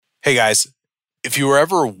Hey guys, if you were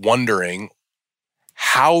ever wondering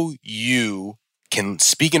how you can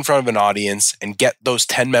speak in front of an audience and get those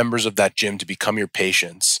 10 members of that gym to become your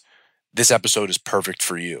patients, this episode is perfect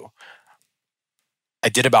for you. I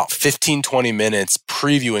did about 15, 20 minutes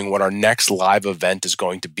previewing what our next live event is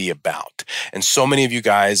going to be about. And so many of you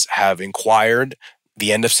guys have inquired.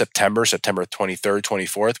 The end of September 23rd,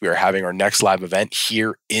 24th, we are having our next live event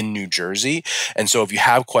here in New Jersey. And so if you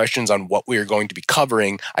have questions on what we are going to be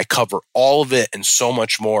covering, I cover all of it and so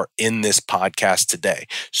much more in this podcast today.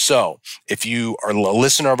 So if you are a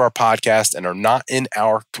listener of our podcast and are not in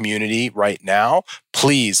our community right now,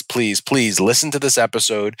 please listen to this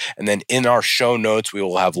episode. And then in our show notes, we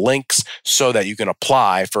will have links so that you can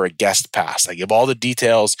apply for a guest pass. I give all the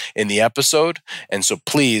details in the episode. And so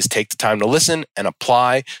please take the time to listen and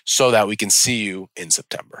apply so that we can see you in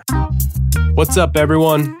September. What's up,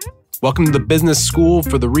 everyone? Welcome to the Business School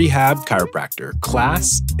for the Rehab Chiropractor.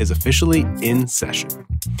 Class is officially in session.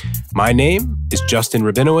 My name is Justin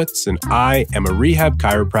Rabinowitz, and I am a rehab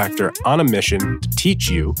chiropractor on a mission to teach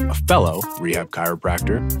you, a fellow rehab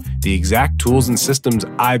chiropractor, the exact tools and systems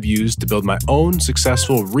I've used to build my own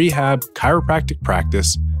successful rehab chiropractic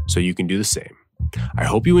practice so you can do the same. I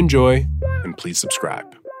hope you enjoy, and please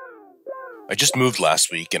subscribe. I just moved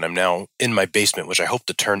last week and I'm now in my basement, which I hope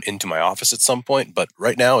to turn into my office at some point. But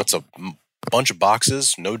right now it's a bunch of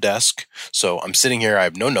boxes, no desk. So I'm sitting here. I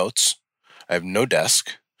have no notes. I have no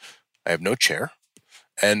desk. I have no chair.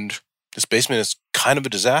 And this basement is kind of a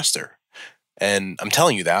disaster. And I'm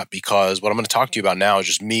telling you that because what I'm going to talk to you about now is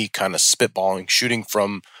just me kind of spitballing, shooting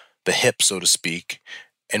from the hip, so to speak.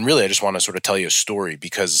 And really, I just want to sort of tell you a story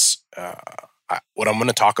because what I'm going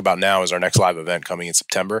to talk about now is our next live event coming in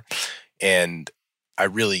September. And I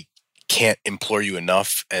really can't implore you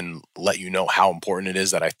enough and let you know how important it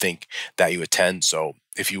is that I think that you attend. So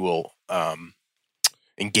if you will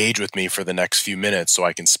engage with me for the next few minutes so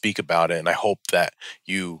I can speak about it. And I hope that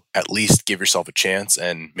you at least give yourself a chance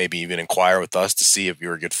and maybe even inquire with us to see if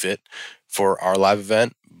you're a good fit for our live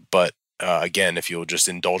event. But again, if you'll just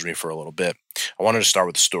indulge me for a little bit, I wanted to start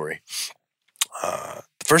with a story. The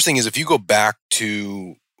first thing is if you go back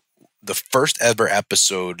to the first ever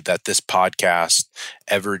episode that this podcast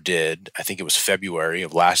ever did, I think it was February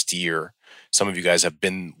of last year. Some of you guys have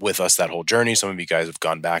been with us that whole journey. Some of you guys have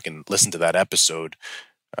gone back and listened to that episode.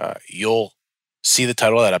 You'll see the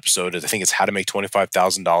title of that episode. I think it's How to Make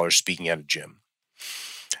 $25,000 Speaking at a Gym.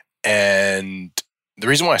 And the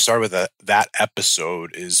reason why I started with that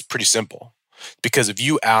episode is pretty simple. Because if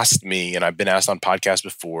you asked me, and I've been asked on podcasts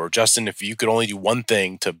before, Justin, if you could only do one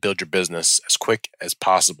thing to build your business as quick as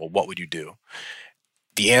possible, what would you do?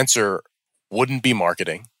 The answer wouldn't be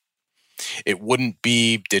marketing. It wouldn't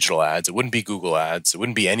be digital ads. It wouldn't be Google ads. It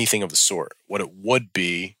wouldn't be anything of the sort. What it would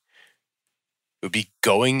be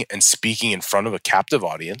going and speaking in front of a captive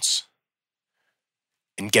audience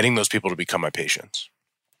and getting those people to become my patients.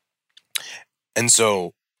 And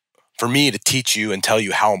so for me to teach you and tell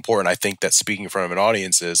you how important I think that speaking in front of an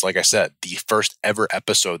audience is, like I said, the first ever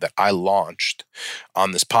episode that I launched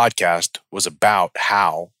on this podcast was about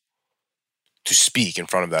how to speak in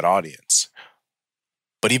front of that audience.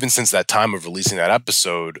 But even since that time of releasing that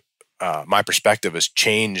episode, my perspective has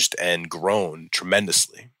changed and grown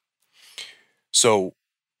tremendously. So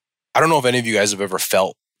I don't know if any of you guys have ever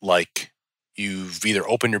felt like you've either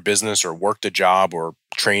opened your business or worked a job or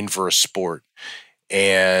trained for a sport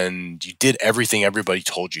and you did everything everybody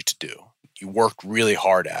told you to do. You worked really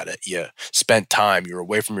hard at it. You spent time. You were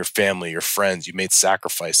away from your family, your friends. You made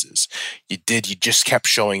sacrifices. You just kept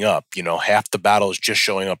showing up. You know, half the battle is just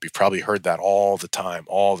showing up. You've probably heard that all the time.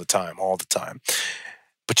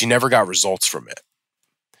 But you never got results from it.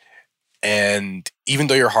 And even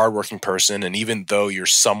though you're a hardworking person, and even though you're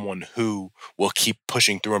someone who will keep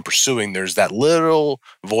pushing through and pursuing, there's that little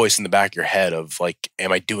voice in the back of your head of like,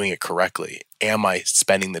 am I doing it correctly? Am I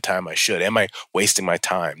spending the time I should? Am I wasting my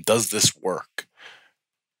time? Does this work?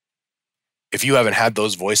 If you haven't had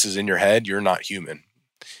those voices in your head, you're not human.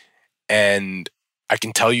 And I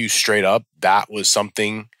can tell you straight up, that was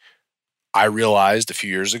something I realized a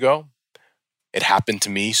few years ago. It happened to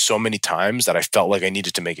me so many times that I felt like I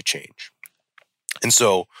needed to make a change. And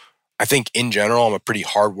so I think in general, I'm a pretty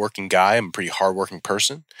hardworking guy. I'm a pretty hardworking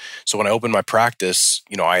person. So when I opened my practice,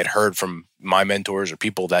 I had heard from my mentors or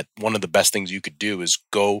people that one of the best things you could do is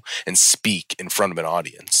go and speak in front of an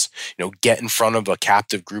audience. Get in front of a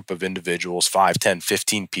captive group of individuals, 5, 10,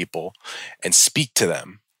 15 people, and speak to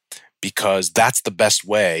them. Because that's the best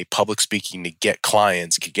way, public speaking, to get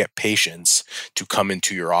clients, to get patients to come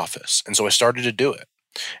into your office. And so I started to do it.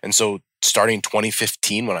 And so starting in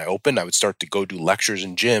 2015 when I opened, I would start to go do lectures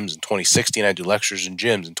in gyms. In 2016, I do lectures in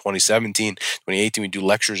gyms. In 2017, 2018, we do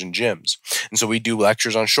lectures in gyms. And so we do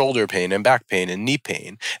lectures on shoulder pain and back pain and knee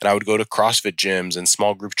pain. And I would go to CrossFit gyms and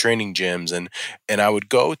small group training gyms. And I would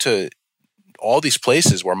go to all these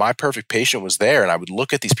places where my perfect patient was there. And I would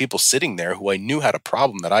look at these people sitting there who I knew had a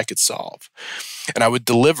problem that I could solve. And I would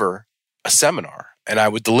deliver a seminar and I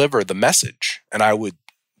would deliver the message and I would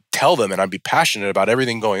tell them and I'd be passionate about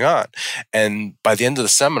everything going on. And by the end of the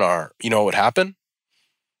seminar, you know what would happen?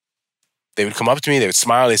 They would come up to me, they would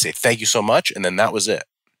smile, they'd say, "Thank you so much." And then that was it.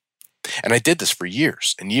 And I did this for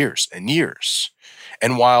years and years and years.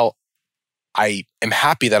 And while I am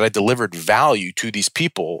happy that I delivered value to these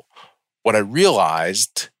people, what I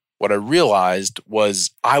realized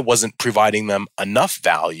was I wasn't providing them enough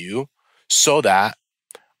value so that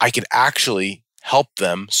I could actually help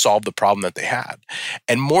them solve the problem that they had.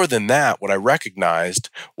 And more than that, what I recognized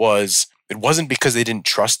was it wasn't because they didn't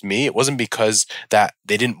trust me. It wasn't because that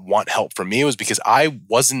they didn't want help from me. It was because I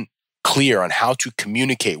wasn't clear on how to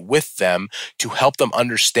communicate with them to help them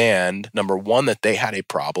understand, number one, that they had a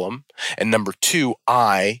problem. And number two,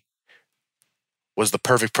 I was the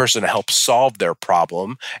perfect person to help solve their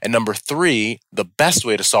problem. And number three, the best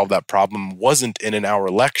way to solve that problem wasn't in an hour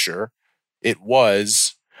lecture. It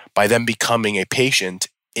was by them becoming a patient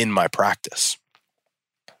in my practice.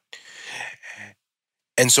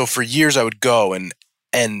 And so for years I would go and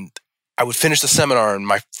I would finish the seminar and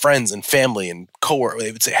my friends and family and coworkers,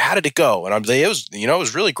 they would say, "How did it go?" And I'd say, it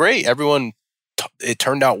was really great. Everyone, it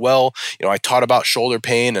turned out well. I taught about shoulder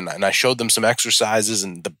pain and I showed them some exercises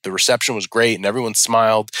and the reception was great and everyone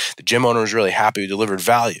smiled. The gym owner was really happy. We delivered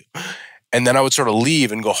value. And then I would sort of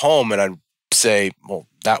leave and go home and I'd say, well,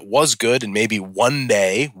 that was good. And maybe one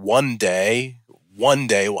day will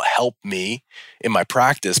help me in my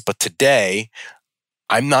practice. But today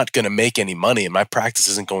I'm not going to make any money and my practice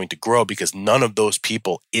isn't going to grow because none of those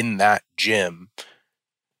people in that gym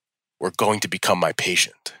were going to become my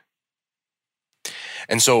patient.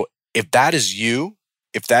 And so if that is you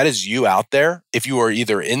out there, if you are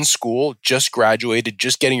either in school, just graduated,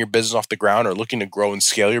 just getting your business off the ground or looking to grow and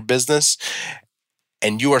scale your business,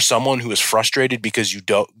 and you are someone who is frustrated because you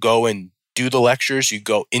don't go and do the lectures, you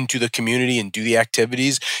go into the community and do the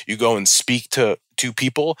activities, you go and speak to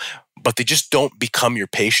people, but they just don't become your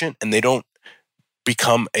patient and they don't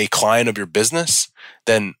become a client of your business,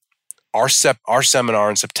 then our seminar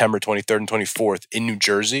on September 23rd and 24th in New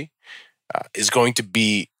Jersey is going to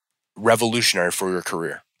be revolutionary for your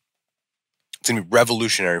career. It's going to be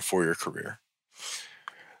revolutionary for your career.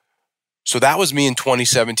 So that was me in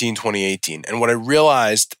 2017, 2018. And what I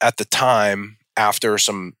realized at the time, after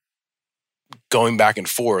some going back and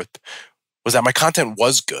forth, was that my content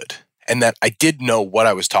was good and that I did know what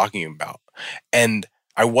I was talking about. And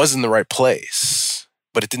I was in the right place,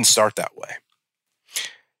 but it didn't start that way.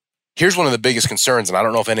 Here's one of the biggest concerns, and I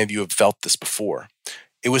don't know if any of you have felt this before.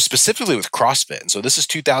 It was specifically with CrossFit. And so this is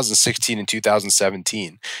 2016 and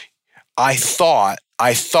 2017. I thought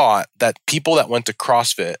that people that went to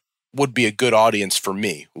CrossFit would be a good audience for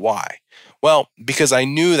me. Why? Well, because I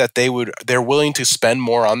knew that they're willing to spend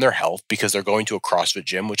more on their health because they're going to a CrossFit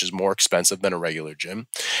gym, which is more expensive than a regular gym.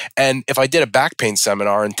 And if I did a back pain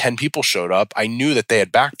seminar and 10 people showed up, I knew that they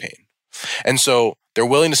had back pain. And so they're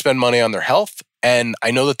willing to spend money on their health. And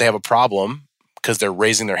I know that they have a problem because they're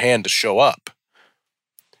raising their hand to show up.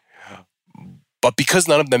 But because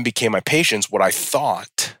none of them became my patients, what I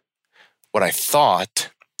thought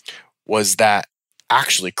was that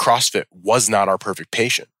actually CrossFit was not our perfect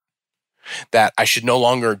patient. That I should no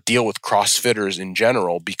longer deal with CrossFitters in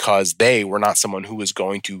general because they were not someone who was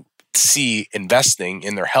going to see investing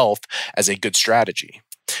in their health as a good strategy.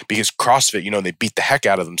 Because CrossFit, they beat the heck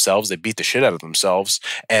out of themselves, they beat the shit out of themselves,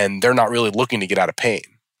 and they're not really looking to get out of pain.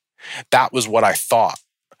 That was what I thought.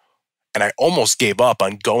 And I almost gave up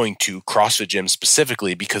on going to CrossFit gyms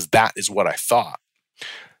specifically because that is what I thought.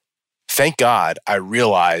 Thank God I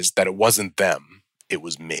realized that it wasn't them, it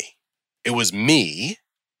was me. It was me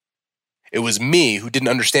who didn't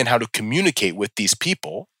understand how to communicate with these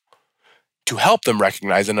people to help them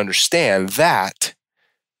recognize and understand that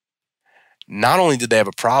not only did they have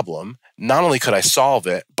a problem, not only could I solve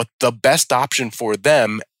it, but the best option for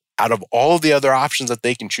them out of all of the other options that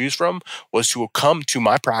they can choose from was to come to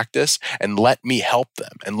my practice and let me help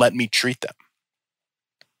them and let me treat them.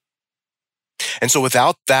 And so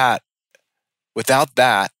without that,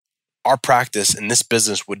 our practice in this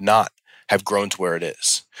business would not have grown to where it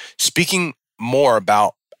is. Speaking more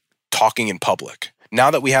about talking in public,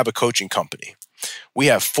 now that we have a coaching company, we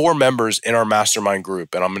have 4 members in our mastermind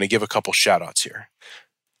group, and I'm going to give a couple shout outs here.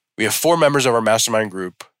 We have 4 members of our mastermind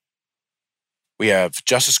group We have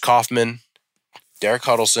Justice Kaufman, Derek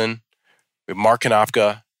Huddleston, we have Mark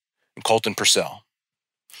Konopka, and Colton Purcell.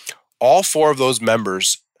 All 4 of those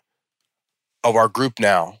members of our group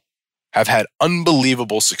now have had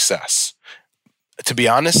unbelievable success. To be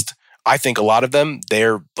honest, I think a lot of them,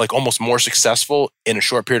 they're like almost more successful in a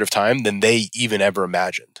short period of time than they even ever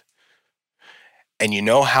imagined. And you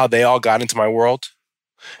know how they all got into my world?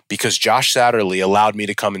 Because Josh Satterley allowed me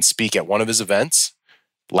to come and speak at one of his events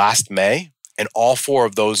last May, and all 4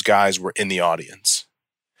 of those guys were in the audience.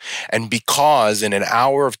 And because in an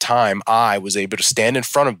hour of time, I was able to stand in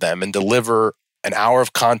front of them and deliver an hour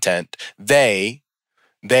of content, they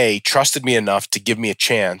trusted me enough to give me a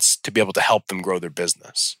chance to be able to help them grow their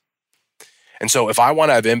business. And so if I want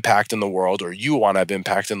to have impact in the world, or you want to have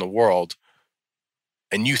impact in the world,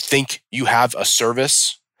 and you think you have a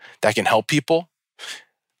service that can help people,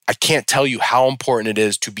 I can't tell you how important it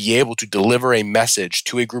is to be able to deliver a message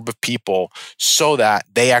to a group of people so that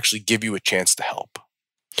they actually give you a chance to help.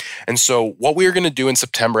 And so what we are going to do in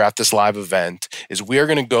September at this live event is we are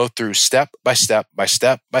going to go through step by step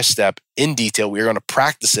in detail. We are going to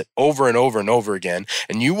practice it over and over and over again.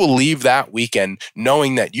 And you will leave that weekend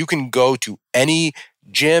knowing that you can go to any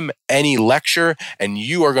gym, any lecture, and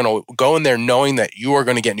you are going to go in there knowing that you are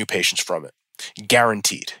going to get new patients from it.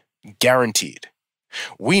 Guaranteed. Guaranteed.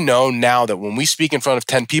 We know now that when we speak in front of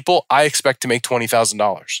 10 people, I expect to make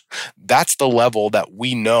 $20,000. That's the level that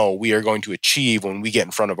we know we are going to achieve when we get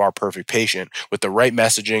in front of our perfect patient with the right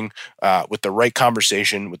messaging, with the right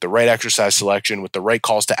conversation, with the right exercise selection, with the right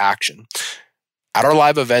calls to action. At our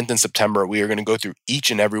live event in September, we are going to go through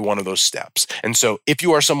each and every one of those steps. And so if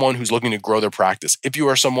you are someone who's looking to grow their practice, if you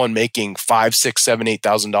are someone making $5,000, $6,000, $7,000,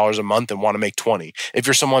 $8,000 a month and want to make 20, if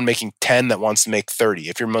you're someone making 10 that wants to make 30,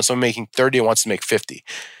 if you're someone making 30 and wants to make 50,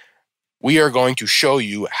 we are going to show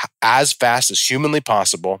you as fast as humanly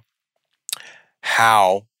possible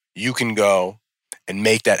how you can go and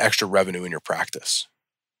make that extra revenue in your practice.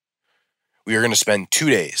 We are going to spend 2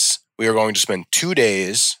 days. We are going to spend 2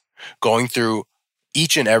 days going through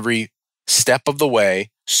each and every step of the way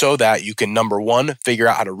so that you can, number 1, figure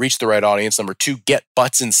out how to reach the right audience. Number 2, get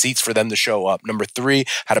butts in seats for them to show up. Number 3,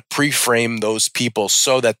 how to pre-frame those people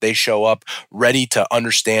so that they show up ready to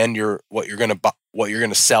understand what you're going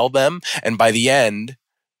to sell them. And by the end,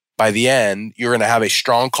 you're going to have a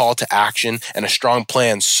strong call to action and a strong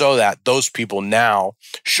plan so that those people now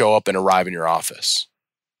show up and arrive in your office.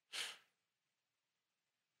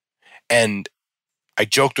 And I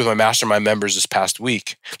joked with my mastermind members this past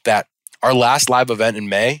week that our last live event in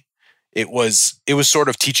May, it was sort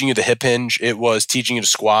of teaching you the hip hinge. It was teaching you to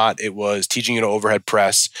squat. It was teaching you to overhead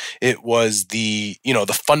press. It was the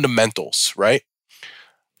fundamentals, right?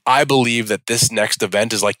 I believe that this next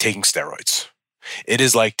event is like taking steroids. It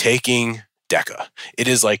is like taking DECA. It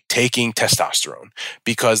is like taking testosterone,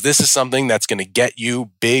 because this is something that's going to get you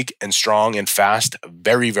big and strong and fast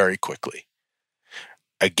very, very quickly.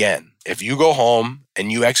 Again, if you go home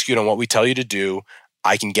and you execute on what we tell you to do,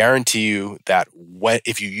 I can guarantee you that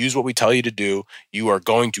if you use what we tell you to do, you are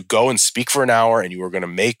going to go and speak for an hour and you are going to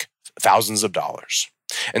make thousands of dollars.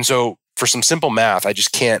 And so for some simple math, I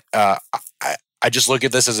just can't, I just look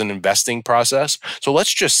at this as an investing process. So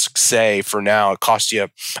let's just say for now, it costs you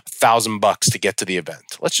 $1,000 to get to the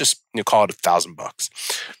event. Let's just call it $1,000.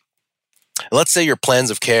 Let's say your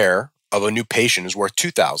plans of care of a new patient is worth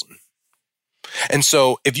 $2,000. And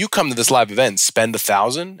so if you come to this live event, spend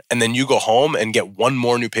 $1,000, and then you go home and get one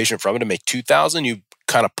more new patient from it to make $2,000, you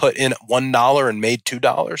kind of put in $1 and made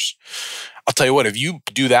 $2. I'll tell you what, if you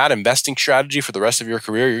do that investing strategy for the rest of your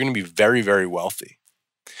career, you're going to be very, very wealthy.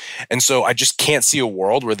 And so I just can't see a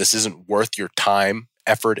world where this isn't worth your time,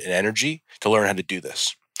 effort, and energy to learn how to do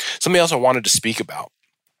this. Something else I wanted to speak about.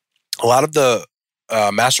 A lot of the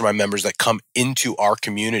mastermind members that come into our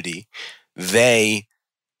community, they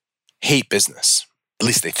hate business. At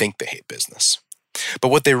least they think they hate business. But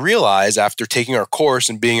what they realize after taking our course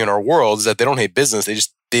and being in our world is that they don't hate business.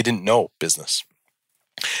 They didn't know business.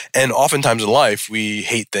 And oftentimes in life, we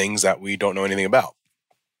hate things that we don't know anything about.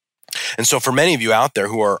 And so for many of you out there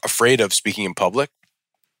who are afraid of speaking in public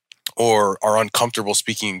or are uncomfortable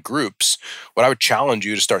speaking in groups, what I would challenge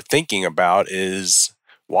you to start thinking about is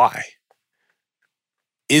why?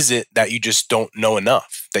 Is it that you just don't know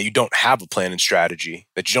enough, that you don't have a plan and strategy,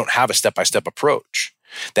 that you don't have a step-by-step approach,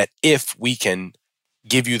 that if we can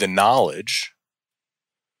give you the knowledge,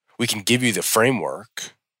 we can give you the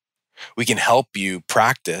framework, we can help you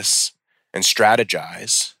practice and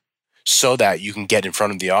strategize so that you can get in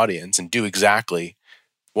front of the audience and do exactly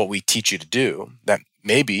what we teach you to do, that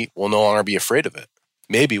maybe we'll no longer be afraid of it.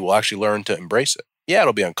 Maybe we'll actually learn to embrace it. Yeah,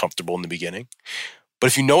 it'll be uncomfortable in the beginning, but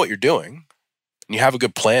if you know what you're doing, and you have a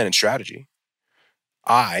good plan and strategy,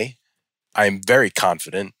 I am very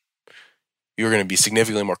confident you're going to be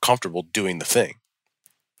significantly more comfortable doing the thing.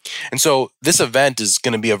 And so this event is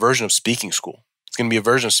going to be a version of speaking school. It's going to be a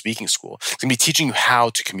version of speaking school. It's going to be teaching you how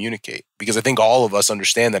to communicate, because I think all of us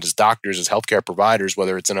understand that as doctors, as healthcare providers,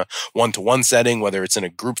 whether it's in a one-to-one setting, whether it's in a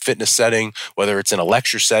group fitness setting, whether it's in a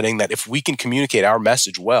lecture setting, that if we can communicate our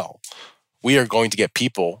message well, we are going to get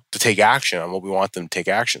people to take action on what we want them to take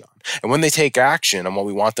action on. And when they take action on what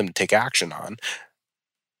we want them to take action on,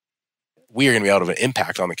 we are going to be able to have an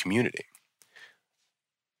impact on the community.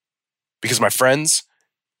 Because my friends,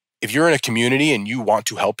 if you're in a community and you want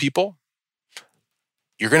to help people,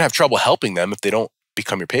 you're going to have trouble helping them if they don't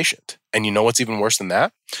become your patient. And you know what's even worse than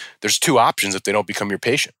that? There's two options if they don't become your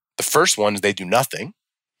patient. The first one is they do nothing.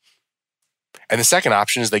 And the second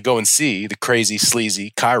option is they go and see the crazy,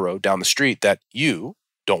 sleazy chiro down the street that you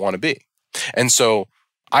don't want to be. And so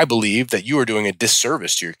I believe that you are doing a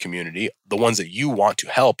disservice to your community, the ones that you want to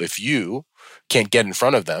help, if you can't get in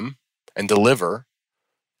front of them and deliver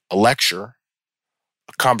a lecture,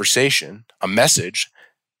 a conversation, a message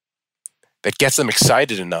that gets them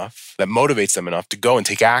excited enough, that motivates them enough to go and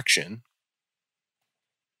take action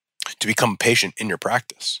to become a patient in your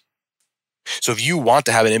practice. So if you want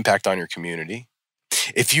to have an impact on your community,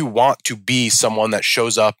 if you want to be someone that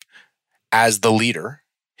shows up as the leader,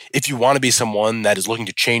 if you want to be someone that is looking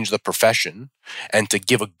to change the profession and to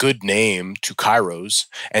give a good name to chiros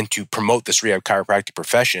and to promote this rehab chiropractic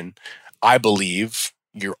profession, I believe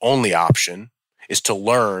your only option is to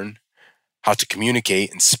learn how to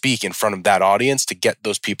communicate and speak in front of that audience to get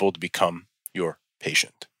those people to become your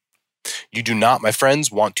patient. You do not, my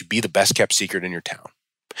friends, want to be the best kept secret in your town.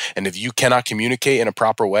 And if you cannot communicate in a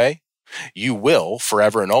proper way, you will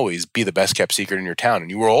forever and always be the best kept secret in your town. And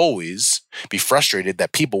you will always be frustrated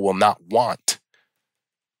that people will not want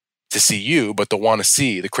to see you, but they'll want to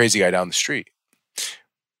see the crazy guy down the street.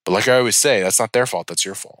 But like I always say, that's not their fault, that's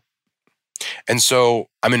your fault. And so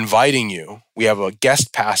I'm inviting you. We have a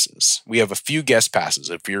guest passes. We have a few guest passes.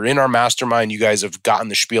 If you're in our mastermind, you guys have gotten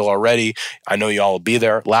the spiel already. I know you all will be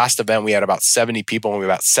there. Last event, we had about 70 people and we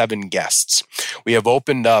had about 7 guests. We have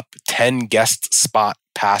opened up 10 guest spot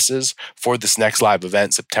passes for this next live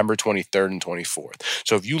event, September 23rd and 24th.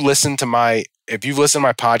 So if you've listened to my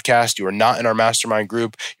podcast, you are not in our mastermind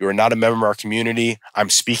group, you are not a member of our community, I'm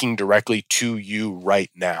speaking directly to you right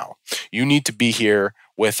now. You need to be here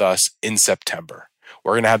with us in September.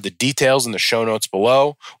 We're going to have the details in the show notes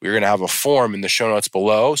below. We're going to have a form in the show notes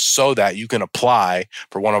below so that you can apply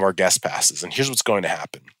for one of our guest passes. And here's what's going to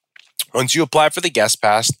happen. Once you apply for the guest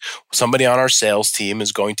pass, somebody on our sales team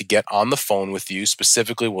is going to get on the phone with you.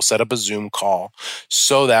 Specifically, we'll set up a Zoom call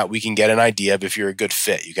so that we can get an idea of if you're a good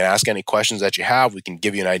fit. You can ask any questions that you have. We can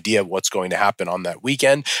give you an idea of what's going to happen on that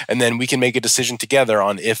weekend. And then we can make a decision together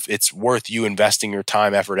on if it's worth you investing your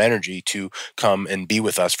time, effort, energy to come and be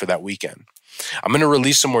with us for that weekend. I'm going to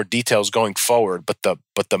release some more details going forward, but the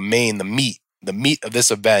meat of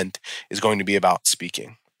this event is going to be about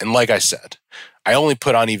speaking. And like I said, I only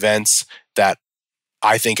put on events that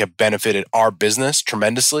I think have benefited our business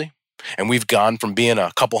tremendously. And we've gone from being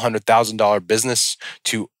a couple $100,000 business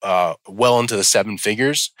to well into the 7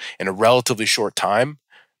 figures in a relatively short time.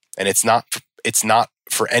 And it's not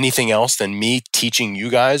for anything else than me teaching you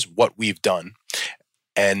guys what we've done.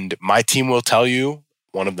 And my team will tell you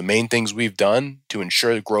one of the main things we've done to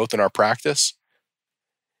ensure the growth in our practice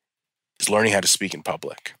is learning how to speak in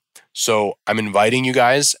public. So I'm inviting you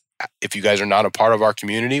guys, if you guys are not a part of our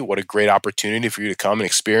community, what a great opportunity for you to come and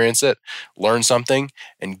experience it, learn something,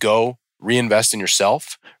 and go reinvest in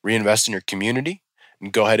yourself, reinvest in your community,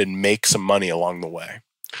 and go ahead and make some money along the way.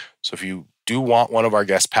 So if you do want one of our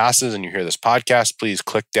guest passes and you hear this podcast, please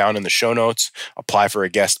click down in the show notes, apply for a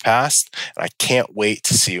guest pass, and I can't wait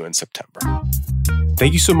to see you in September.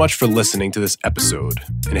 Thank you so much for listening to this episode.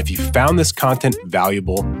 And if you found this content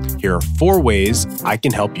valuable, here are 4 ways I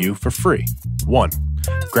can help you for free. 1,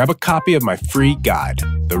 grab a copy of my free guide,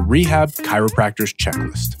 the Rehab Chiropractor's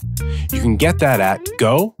Checklist. You can get that at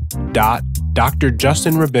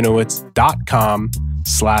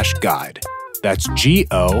go.drjustinrabinowitz.com/guide. That's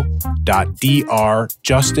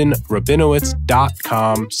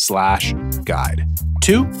go.drjustinrabinowitz.com/guide.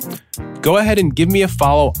 2, go ahead and give me a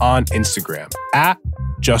follow on Instagram at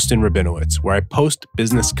Justin Rabinowitz, where I post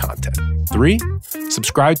business content. 3,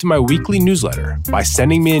 subscribe to my weekly newsletter by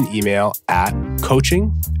sending me an email at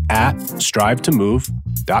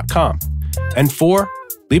coaching@strivetomove.com. And 4,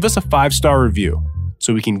 leave us a 5-star review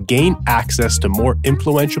so we can gain access to more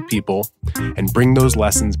influential people and bring those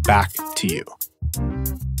lessons back to you.